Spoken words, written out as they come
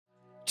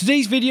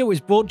Today's video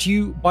is brought to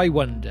you by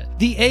Wonder,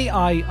 the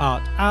AI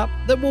art app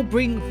that will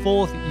bring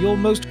forth your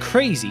most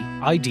crazy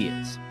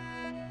ideas.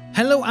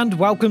 Hello and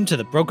welcome to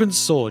The Broken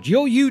Sword,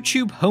 your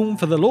YouTube home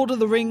for The Lord of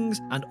the Rings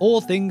and all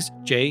things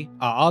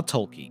J.R.R.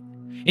 Tolkien.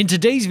 In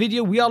today's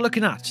video we are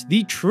looking at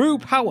the true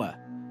power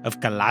of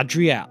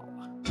Galadriel.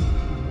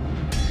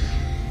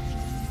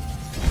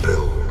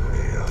 Build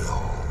me an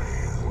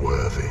army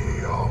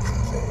worthy of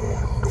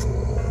Mordor.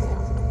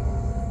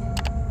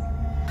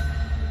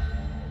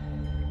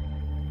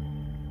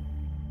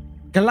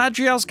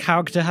 Galadriel's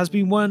character has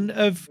been one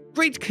of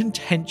great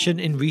contention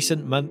in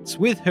recent months,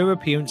 with her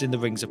appearance in the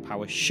Rings of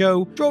Power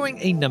show drawing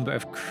a number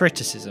of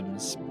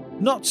criticisms.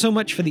 Not so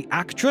much for the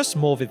actress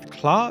Morvith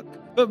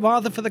Clark, but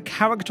rather for the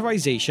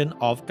characterization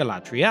of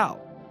Galadriel.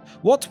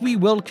 What we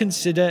will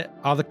consider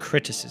are the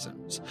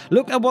criticisms,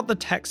 look at what the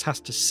text has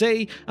to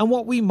say, and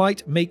what we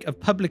might make of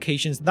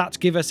publications that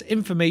give us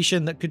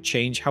information that could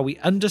change how we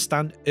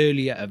understand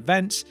earlier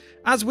events.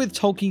 As with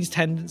Tolkien's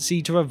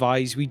tendency to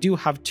revise, we do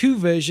have two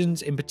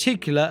versions in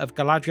particular of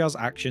Galadriel's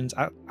actions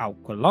at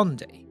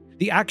Alqualondë.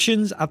 The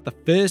actions at the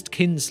first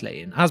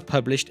kinslaying as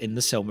published in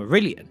the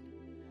Silmarillion.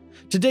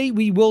 Today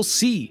we will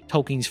see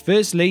Tolkien's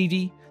First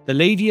Lady, the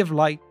Lady of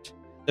Light,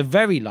 the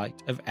very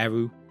light of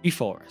Eru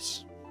before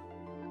us.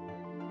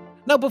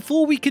 Now,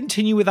 before we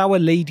continue with our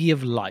Lady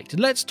of Light,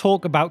 let's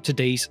talk about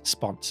today's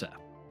sponsor,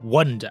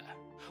 Wonder.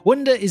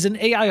 Wonder is an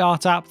AI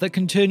art app that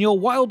can turn your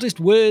wildest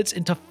words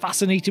into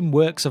fascinating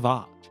works of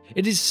art.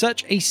 It is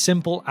such a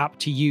simple app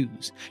to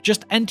use.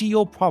 Just enter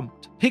your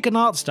prompt, pick an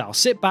art style,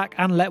 sit back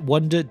and let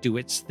Wonder do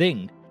its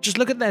thing. Just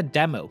look at their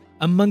demo.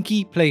 A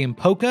monkey playing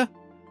poker?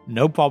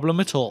 No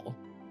problem at all.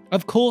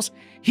 Of course,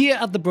 here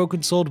at The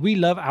Broken Sword we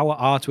love our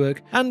artwork,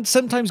 and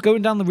sometimes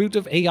going down the route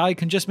of AI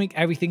can just make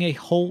everything a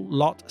whole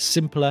lot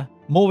simpler,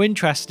 more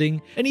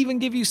interesting, and even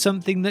give you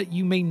something that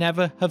you may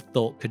never have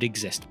thought could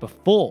exist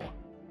before.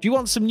 Do you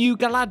want some new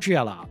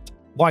Galadriel art?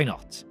 Why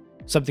not?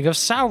 Something of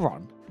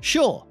Sauron?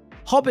 Sure.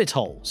 Hobbit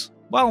holes?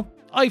 Well,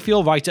 I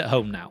feel right at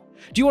home now.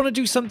 Do you want to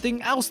do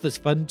something else that's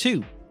fun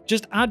too?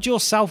 Just add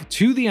yourself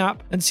to the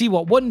app and see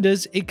what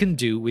wonders it can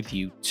do with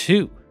you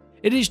too.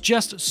 It is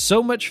just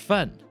so much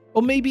fun.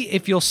 Or maybe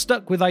if you're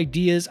stuck with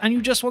ideas and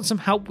you just want some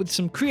help with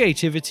some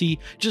creativity,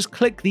 just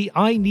click the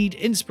I need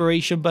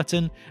inspiration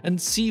button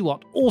and see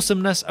what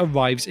awesomeness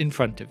arrives in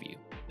front of you.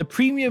 The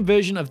premium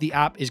version of the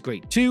app is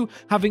great too,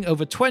 having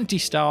over 20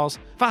 stars,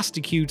 faster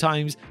queue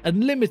times,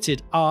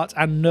 unlimited art,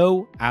 and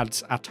no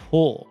ads at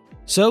all.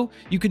 So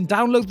you can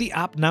download the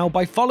app now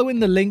by following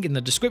the link in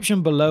the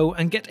description below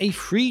and get a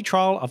free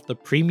trial of the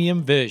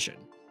premium version.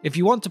 If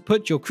you want to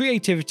put your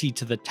creativity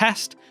to the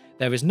test,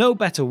 there is no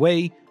better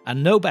way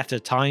and no better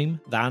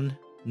time than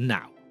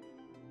now.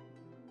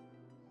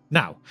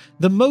 Now,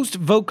 the most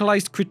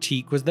vocalized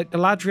critique was that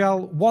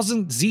Galadriel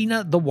wasn't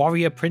Xena the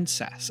warrior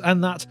princess,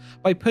 and that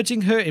by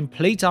putting her in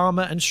plate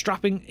armor and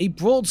strapping a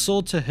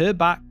broadsword to her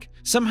back,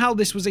 somehow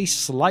this was a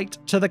slight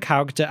to the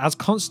character as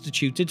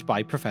constituted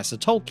by Professor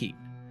Tolkien.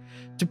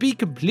 To be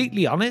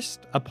completely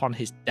honest, upon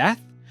his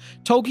death,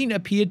 Tolkien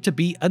appeared to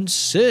be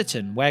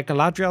uncertain where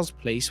Galadriel's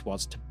place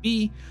was to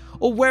be,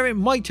 or where it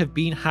might have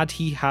been had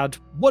he had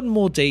one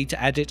more day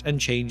to edit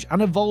and change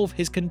and evolve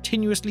his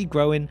continuously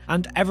growing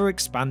and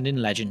ever-expanding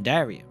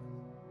legendarium.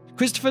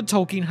 Christopher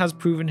Tolkien has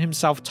proven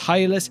himself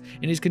tireless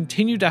in his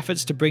continued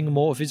efforts to bring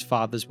more of his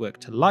father's work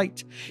to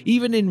light,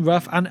 even in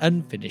rough and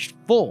unfinished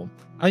form.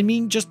 I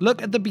mean, just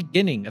look at the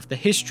beginning of the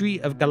history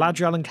of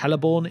Galadriel and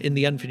Celeborn in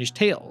the Unfinished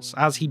Tales,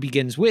 as he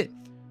begins with.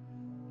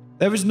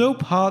 There is no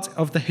part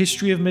of the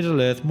history of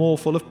Middle-earth more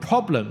full of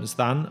problems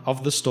than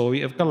of the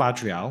story of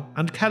Galadriel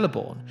and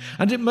Celeborn,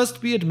 and it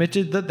must be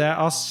admitted that there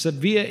are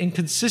severe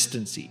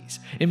inconsistencies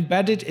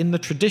embedded in the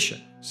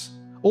traditions.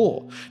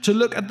 Or, to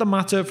look at the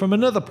matter from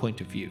another point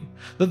of view,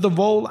 that the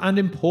role and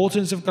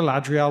importance of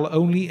Galadriel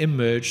only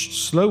emerged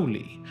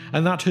slowly,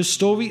 and that her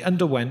story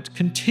underwent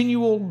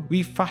continual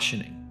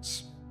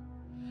refashionings.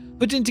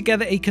 Putting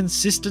together a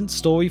consistent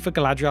story for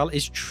Galadriel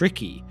is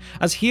tricky,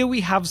 as here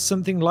we have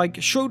something like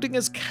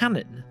Schrodinger's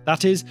canon,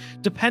 that is,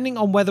 depending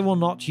on whether or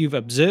not you've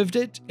observed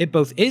it, it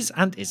both is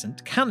and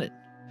isn't canon.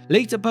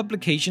 Later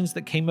publications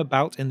that came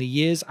about in the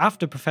years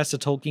after Professor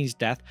Tolkien's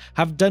death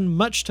have done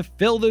much to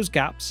fill those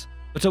gaps,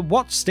 but at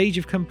what stage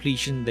of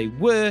completion they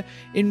were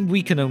in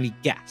we can only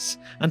guess,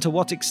 and to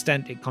what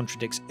extent it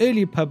contradicts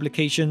earlier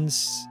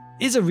publications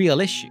is a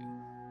real issue.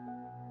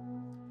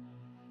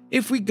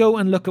 If we go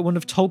and look at one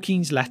of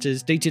Tolkien's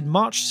letters dated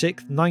March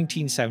 6,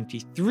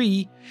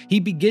 1973, he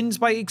begins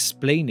by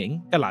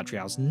explaining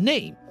Galadriel's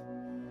name.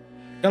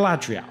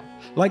 Galadriel,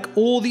 like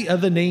all the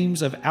other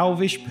names of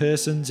elvish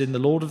persons in The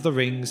Lord of the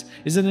Rings,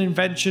 is an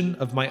invention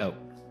of my own.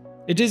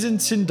 It is in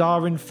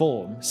Sindarin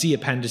form, see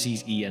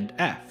appendices E and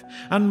F,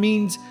 and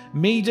means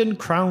maiden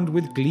crowned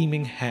with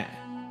gleaming hair.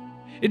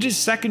 It is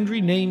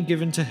secondary name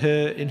given to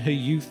her in her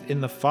youth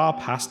in the far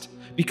past,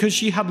 because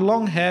she had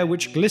long hair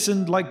which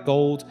glistened like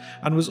gold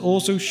and was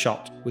also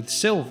shot with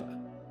silver.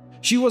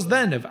 She was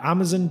then of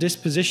Amazon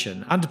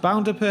disposition and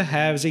bound up her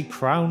hair as a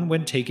crown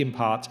when taking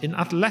part in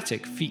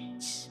athletic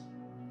feats.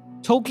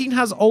 Tolkien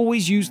has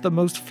always used the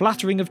most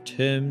flattering of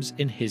terms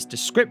in his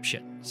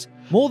descriptions.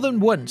 More than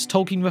once,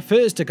 Tolkien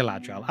refers to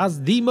Galadriel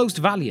as the most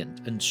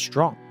valiant and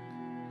strong.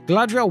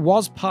 Galadriel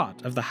was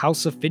part of the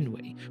House of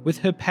Finwë, with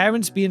her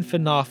parents being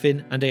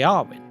Finarfin and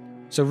Eowyn,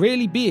 so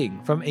really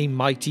being from a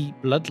mighty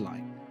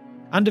bloodline.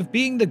 And of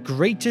being the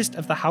greatest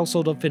of the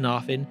household of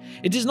Finarfin,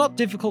 it is not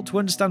difficult to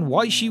understand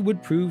why she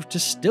would prove to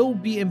still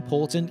be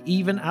important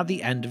even at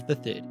the end of the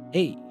Third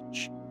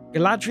Age.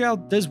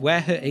 Galadriel does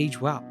wear her age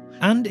well,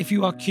 and if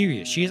you are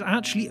curious, she is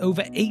actually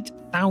over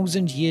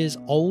 8,000 years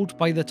old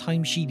by the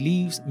time she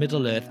leaves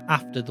Middle-earth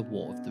after the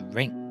War of the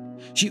Ring.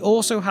 She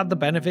also had the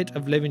benefit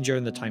of living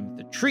during the time of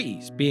the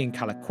trees, being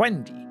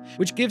Calaquendi,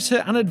 which gives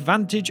her an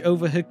advantage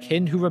over her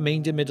kin who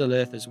remained in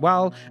Middle-earth as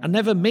well and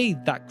never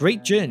made that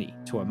great journey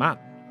to a man.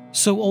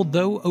 So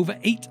although over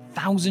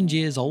 8,000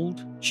 years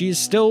old, she is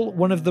still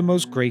one of the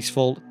most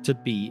graceful to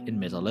be in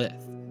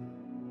Middle-earth.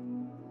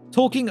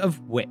 Talking of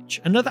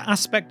which, another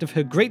aspect of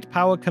her great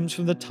power comes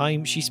from the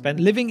time she spent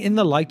living in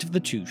the light of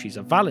the Two Trees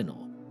of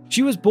Valinor.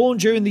 She was born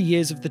during the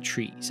Years of the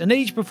Trees, an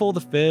age before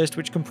the First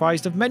which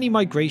comprised of many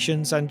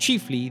migrations and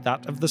chiefly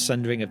that of the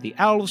sundering of the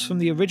elves from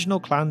the original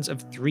clans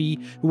of 3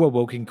 who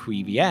awoke in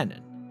Cuiviénen.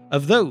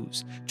 Of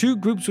those, 2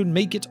 groups would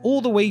make it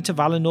all the way to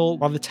Valinor,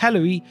 while the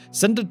Teleri,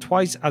 sundered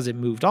twice as it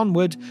moved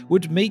onward,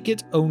 would make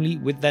it only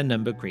with their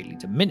number greatly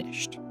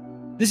diminished.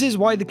 This is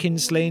why the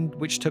kinslaying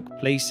which took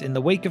place in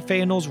the wake of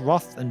Feanor's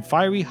wrath and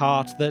fiery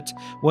heart that,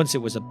 once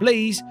it was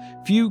ablaze,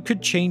 few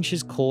could change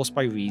his course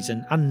by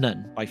reason and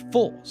none by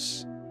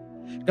force.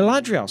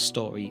 Galadriel's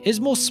story is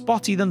more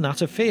spotty than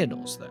that of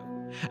Feanor's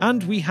though,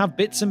 and we have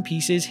bits and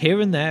pieces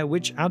here and there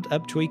which add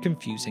up to a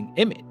confusing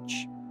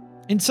image.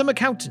 In some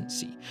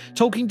accountancy,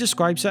 Tolkien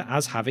describes her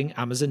as having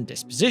Amazon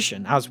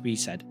disposition, as we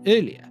said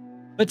earlier,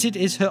 but it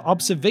is her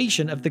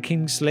observation of the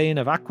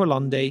kingslaying of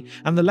Aqualonde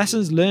and the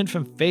lessons learned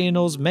from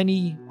Feanor's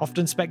many,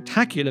 often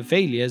spectacular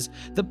failures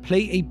that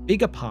play a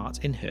bigger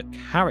part in her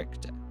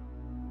character.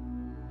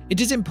 It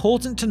is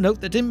important to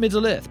note that in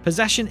Middle-earth,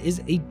 possession is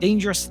a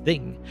dangerous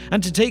thing,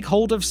 and to take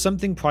hold of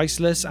something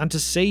priceless and to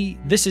say,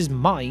 "This is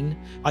mine,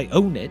 I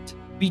own it,"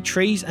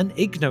 betrays an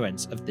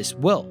ignorance of this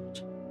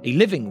world, a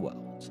living world.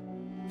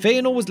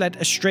 Feanor was led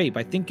astray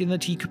by thinking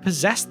that he could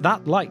possess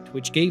that light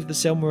which gave the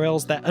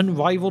Silmarils their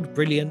unrivaled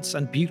brilliance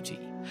and beauty.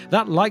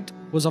 That light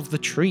was of the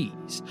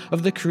trees,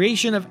 of the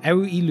creation of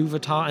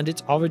Eru-Ilúvatar, and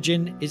its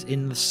origin is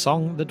in the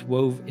song that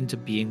wove into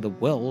being the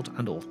world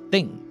and all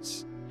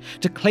things.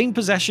 To claim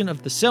possession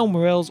of the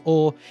Silmarils,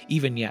 or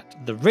even yet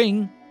the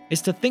ring,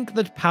 is to think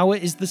that power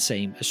is the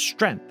same as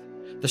strength.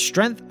 The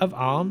strength of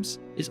arms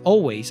is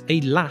always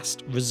a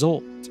last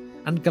resort,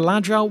 and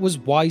Galadriel was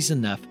wise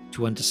enough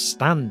to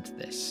understand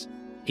this.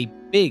 A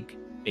big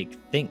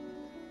thing.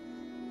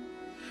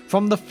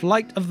 From the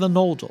flight of the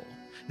Noldor,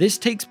 this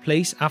takes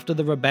place after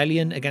the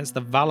rebellion against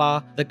the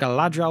Valar that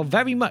Galadriel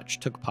very much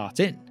took part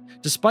in,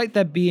 despite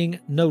there being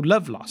no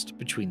love lost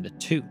between the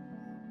two.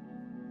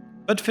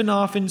 But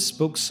Finarfin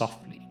spoke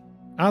softly,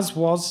 as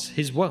was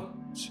his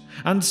wont,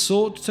 and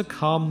sought to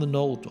calm the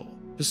Noldor,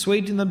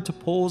 persuading them to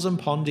pause and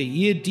ponder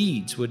ere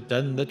deeds were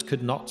done that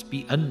could not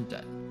be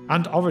undone,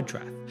 and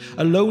Orodreth,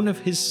 alone of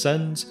his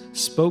sons,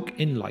 spoke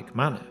in like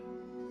manner.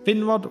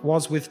 Finrod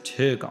was with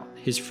Turgon,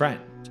 his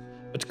friend,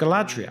 but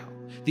Galadriel,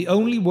 the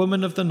only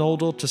woman of the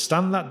Noldor to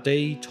stand that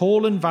day,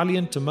 tall and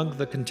valiant among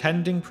the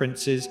contending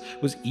princes,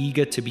 was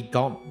eager to be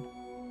gone.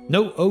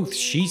 No oaths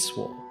she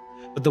swore,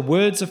 but the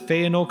words of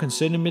Feanor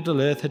concerning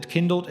Middle-earth had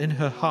kindled in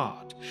her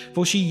heart,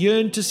 for she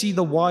yearned to see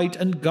the wide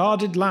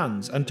unguarded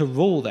lands and to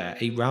rule there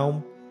a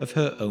realm of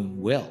her own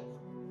will.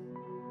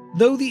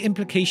 Though the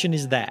implication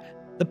is there,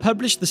 the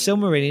published The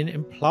Silmarillion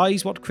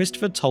implies what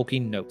Christopher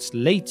Tolkien notes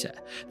later,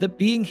 that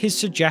being his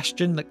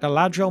suggestion that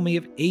Galadriel may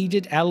have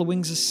aided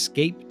Elwing's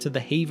escape to the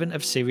haven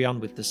of Sirion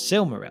with the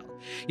Silmaril,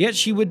 yet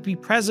she would be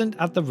present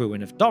at the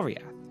ruin of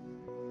Doriath.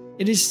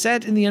 It is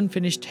said in the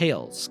Unfinished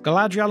Tales,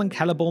 Galadriel and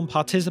Celeborn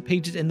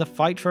participated in the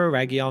fight for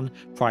Eregion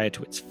prior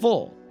to its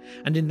fall,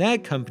 and in their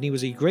company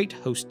was a great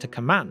host to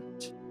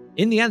command.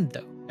 In the end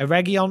though,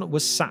 Eregion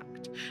was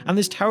sacked, and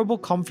this terrible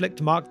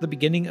conflict marked the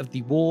beginning of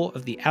the War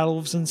of the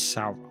Elves and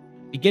Sauron,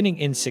 beginning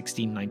in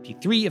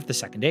 1693 of the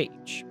Second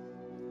Age.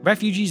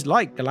 Refugees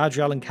like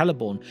Galadriel and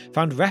Celeborn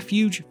found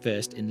refuge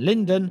first in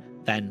Lindon,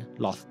 then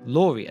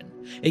Lothlorien,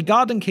 a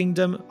garden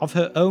kingdom of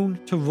her own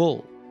to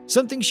rule,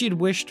 something she had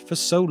wished for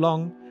so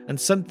long, and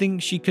something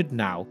she could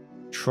now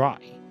try.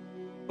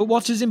 But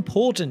what is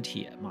important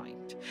here,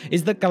 mind,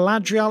 is that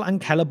Galadriel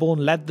and Celeborn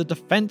led the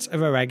defence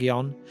of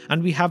Eregion,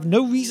 and we have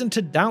no reason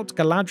to doubt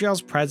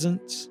Galadriel's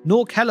presence,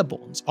 nor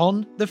Celeborn's,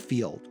 on the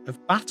field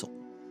of battle.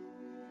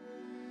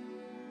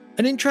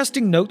 An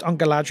interesting note on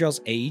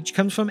Galadriel's age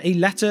comes from a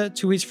letter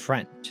to his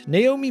friend,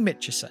 Naomi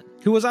Mitchison,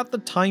 who was at the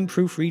time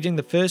proofreading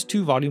the first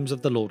 2 volumes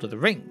of The Lord of the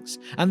Rings,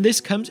 and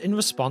this comes in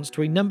response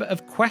to a number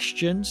of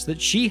questions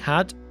that she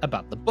had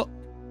about the book.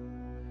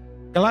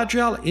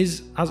 Galadriel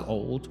is as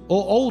old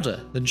or older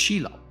than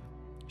Shelob.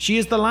 She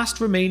is the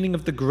last remaining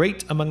of the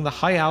great among the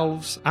High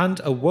Elves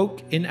and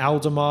awoke in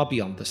Eldamar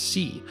beyond the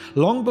sea,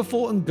 long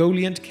before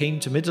Ungoliant came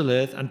to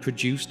Middle-earth and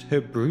produced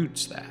her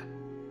broods there.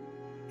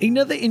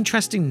 Another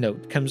interesting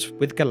note comes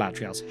with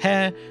Galadriel's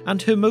hair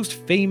and her most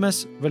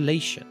famous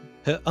relation,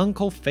 her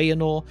uncle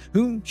Feanor,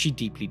 whom she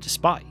deeply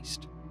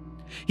despised.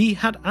 He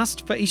had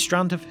asked for a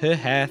strand of her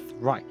hair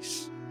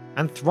thrice,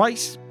 and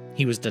thrice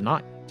he was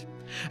denied,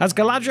 as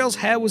Galadriel's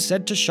hair was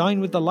said to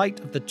shine with the light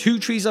of the two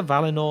trees of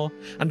Valinor,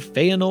 and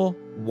Feanor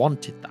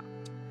wanted that.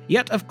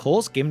 Yet, of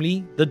course,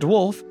 Gimli, the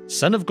dwarf,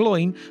 son of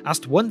Gloin,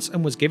 asked once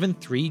and was given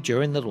 3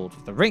 during the Lord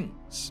of the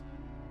Rings.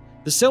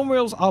 The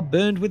Silmarils are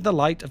burned with the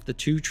light of the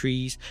two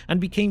trees and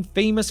became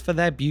famous for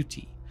their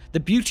beauty, the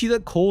beauty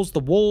that caused the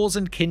wars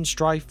and kin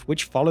strife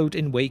which followed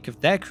in wake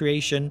of their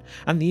creation,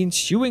 and the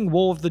ensuing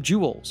War of the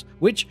Jewels,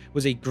 which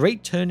was a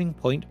great turning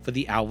point for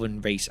the Elven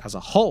race as a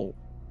whole.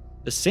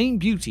 The same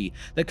beauty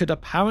that could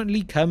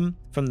apparently come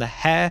from the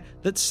hair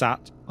that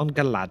sat on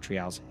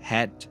Galadriel's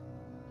head.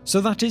 So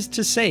that is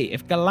to say,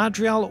 if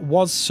Galadriel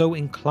was so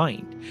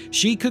inclined,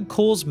 she could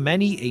cause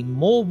many a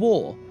more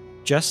war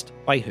just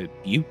by her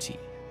beauty.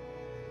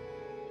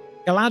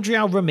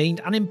 Galadriel remained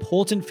an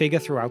important figure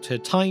throughout her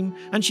time,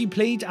 and she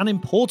played an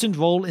important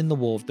role in the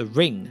War of the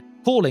Ring,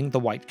 calling the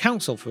White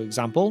Council for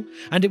example,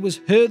 and it was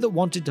her that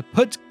wanted to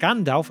put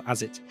Gandalf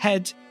as its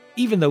head,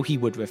 even though he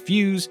would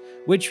refuse,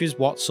 which is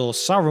what saw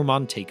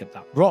Saruman take up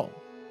that role.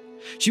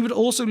 She would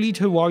also lead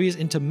her warriors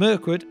into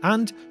Mirkwood,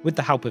 and, with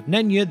the help of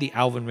Nenya, the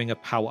Elven Ring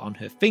of Power on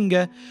her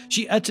finger,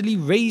 she utterly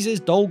razes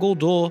Dol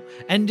Guldur,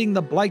 ending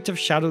the blight of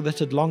shadow that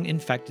had long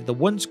infected the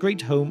once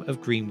great home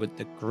of Greenwood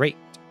the Great.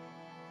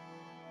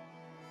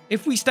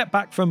 If we step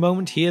back for a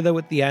moment here though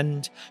at the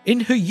end,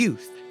 in her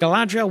youth,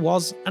 Galadriel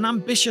was an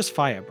ambitious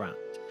firebrand,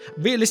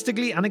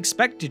 realistically an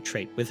expected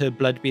trait with her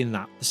blood being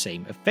that the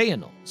same of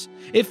Feanor's,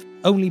 if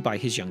only by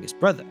his youngest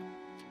brother.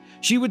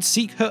 She would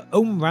seek her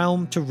own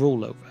realm to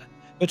rule over,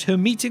 but her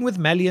meeting with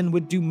Melian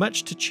would do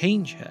much to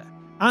change her,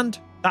 and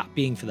that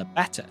being for the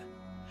better.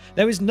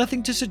 There is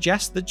nothing to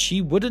suggest that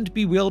she wouldn't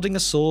be wielding a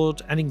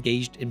sword and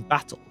engaged in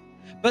battle,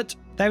 but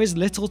there is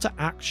little to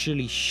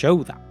actually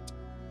show that.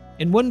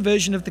 In one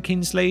version of the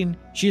Kinslaying,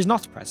 she is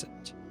not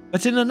present,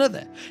 but in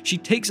another, she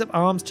takes up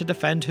arms to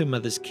defend her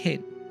mother's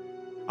kin.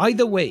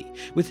 Either way,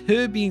 with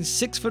her being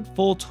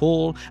 6'4"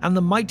 tall and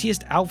the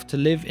mightiest elf to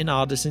live in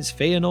Arda since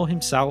Feanor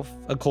himself,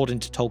 according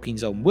to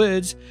Tolkien's own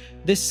words,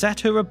 this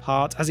set her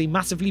apart as a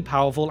massively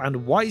powerful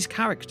and wise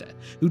character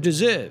who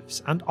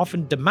deserves, and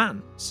often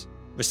demands,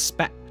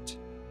 respect.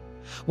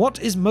 What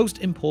is most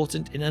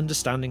important in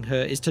understanding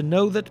her is to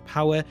know that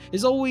power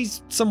is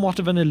always somewhat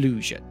of an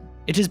illusion.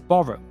 It is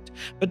borrowed,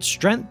 but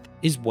strength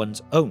is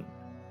one's own.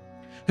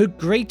 Her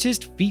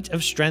greatest feat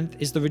of strength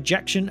is the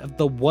rejection of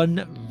the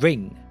One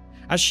Ring,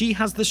 as she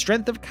has the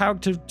strength of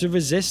character to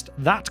resist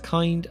that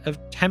kind of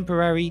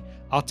temporary,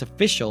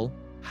 artificial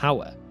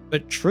power,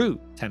 but true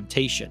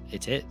temptation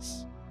it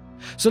is.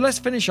 So let's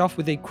finish off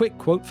with a quick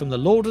quote from the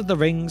Lord of the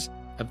Rings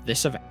of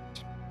this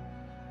event.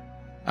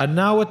 "And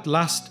now at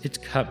last it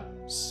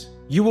comes.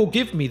 You will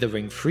give me the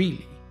ring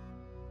freely.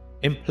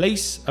 In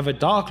place of a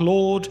dark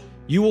lord,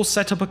 you will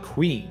set up a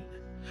queen,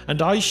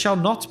 and I shall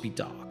not be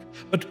dark,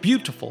 but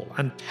beautiful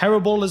and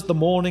terrible as the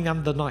morning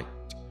and the night,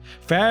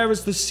 fair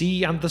as the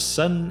sea and the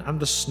sun and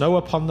the snow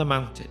upon the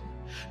mountain,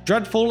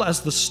 dreadful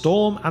as the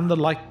storm and the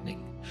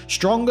lightning,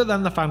 stronger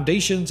than the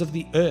foundations of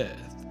the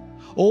earth.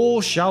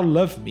 All shall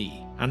love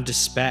me and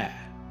despair."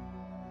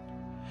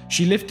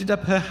 She lifted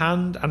up her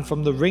hand, and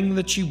from the ring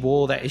that she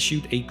wore there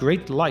issued a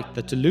great light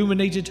that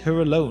illuminated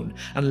her alone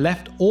and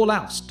left all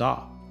else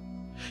dark.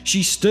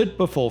 She stood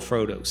before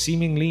Frodo,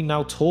 seemingly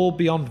now tall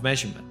beyond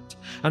measurement,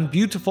 and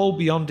beautiful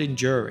beyond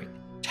enduring,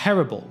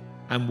 terrible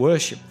and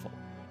worshipful.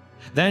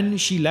 Then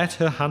she let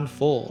her hand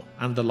fall,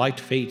 and the light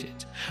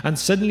faded, and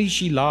suddenly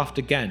she laughed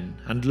again,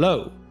 and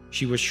lo,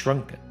 she was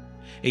shrunken,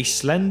 a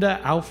slender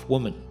elf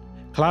woman,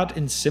 clad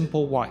in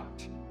simple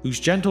white, whose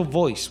gentle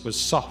voice was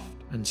soft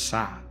and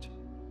sad.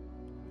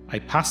 "I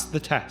passed the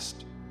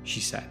test,"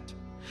 she said.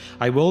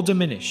 "I will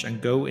diminish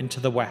and go into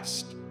the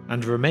west,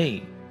 and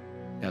remain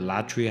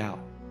Galadriel."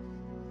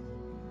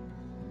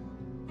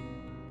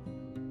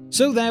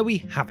 So there we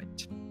have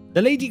it.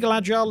 The Lady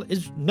Galadriel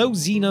is no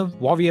Xena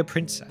warrior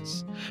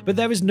princess, but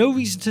there is no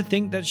reason to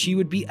think that she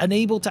would be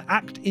unable to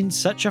act in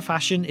such a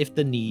fashion if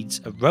the needs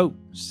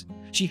arose.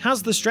 She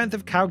has the strength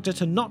of character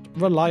to not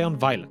rely on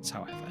violence,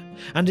 however,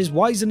 and is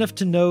wise enough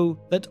to know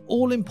that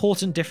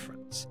all-important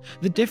difference,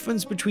 the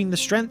difference between the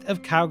strength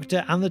of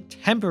character and the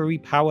temporary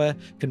power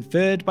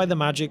conferred by the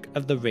magic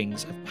of the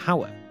Rings of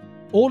Power.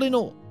 All in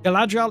all,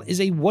 Galadriel is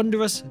a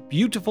wondrous,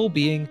 beautiful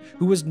being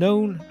who was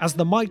known as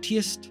the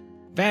mightiest,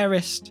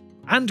 fairest,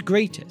 and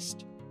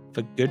greatest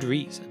for good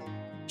reason.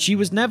 She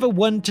was never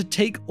one to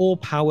take all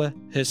power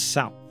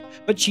herself,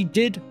 but she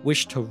did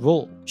wish to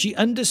rule. She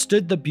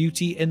understood the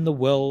beauty in the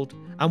world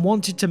and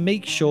wanted to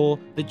make sure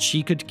that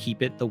she could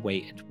keep it the way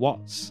it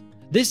was.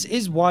 This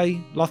is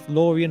why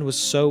Lothlorien was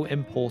so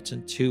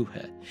important to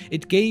her.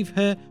 It gave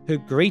her her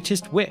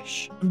greatest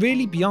wish. And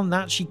really beyond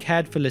that, she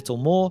cared for little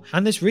more,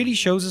 and this really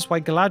shows us why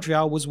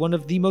Galadriel was one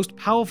of the most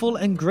powerful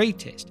and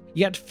greatest,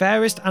 yet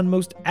fairest and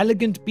most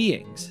elegant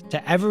beings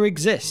to ever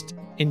exist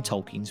in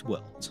Tolkien's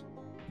world.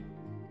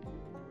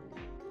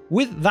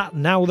 With that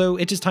now though,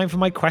 it is time for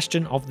my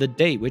question of the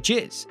day, which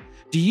is,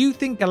 do you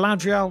think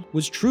Galadriel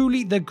was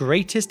truly the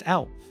greatest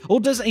elf, or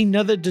does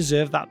another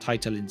deserve that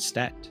title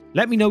instead?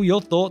 Let me know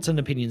your thoughts and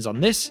opinions on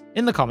this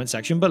in the comment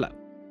section below.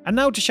 And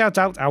now to shout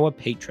out our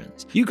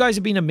patrons. You guys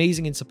have been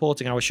amazing in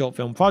supporting our short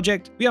film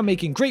project. We are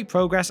making great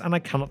progress and I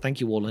cannot thank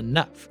you all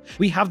enough.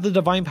 We have the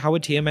Divine Power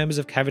tier members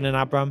of Kevin and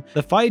Abram,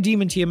 the Fire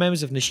Demon tier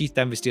members of Nashith,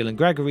 Denversteel and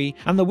Gregory,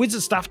 and the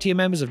Wizard Staff tier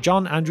members of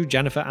John, Andrew,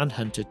 Jennifer and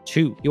Hunter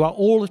too. You are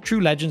all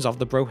true legends of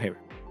the Bro Hero.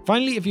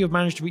 Finally, if you have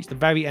managed to reach the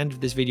very end of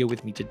this video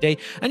with me today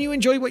and you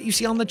enjoy what you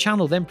see on the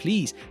channel, then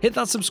please hit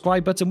that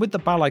subscribe button with the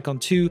bell icon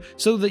too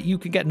so that you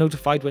can get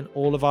notified when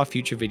all of our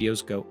future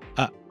videos go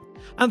up.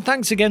 And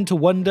thanks again to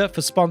Wonder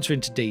for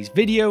sponsoring today's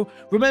video.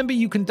 Remember,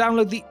 you can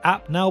download the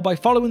app now by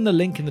following the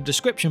link in the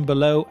description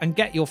below and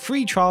get your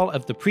free trial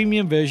of the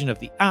premium version of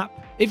the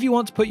app. If you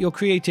want to put your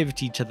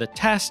creativity to the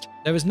test,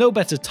 there is no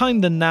better time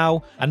than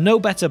now and no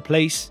better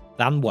place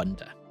than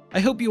Wonder. I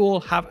hope you all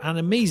have an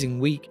amazing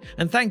week,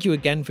 and thank you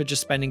again for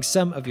just spending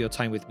some of your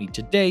time with me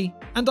today,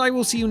 and I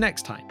will see you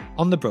next time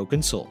on The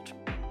Broken Sword.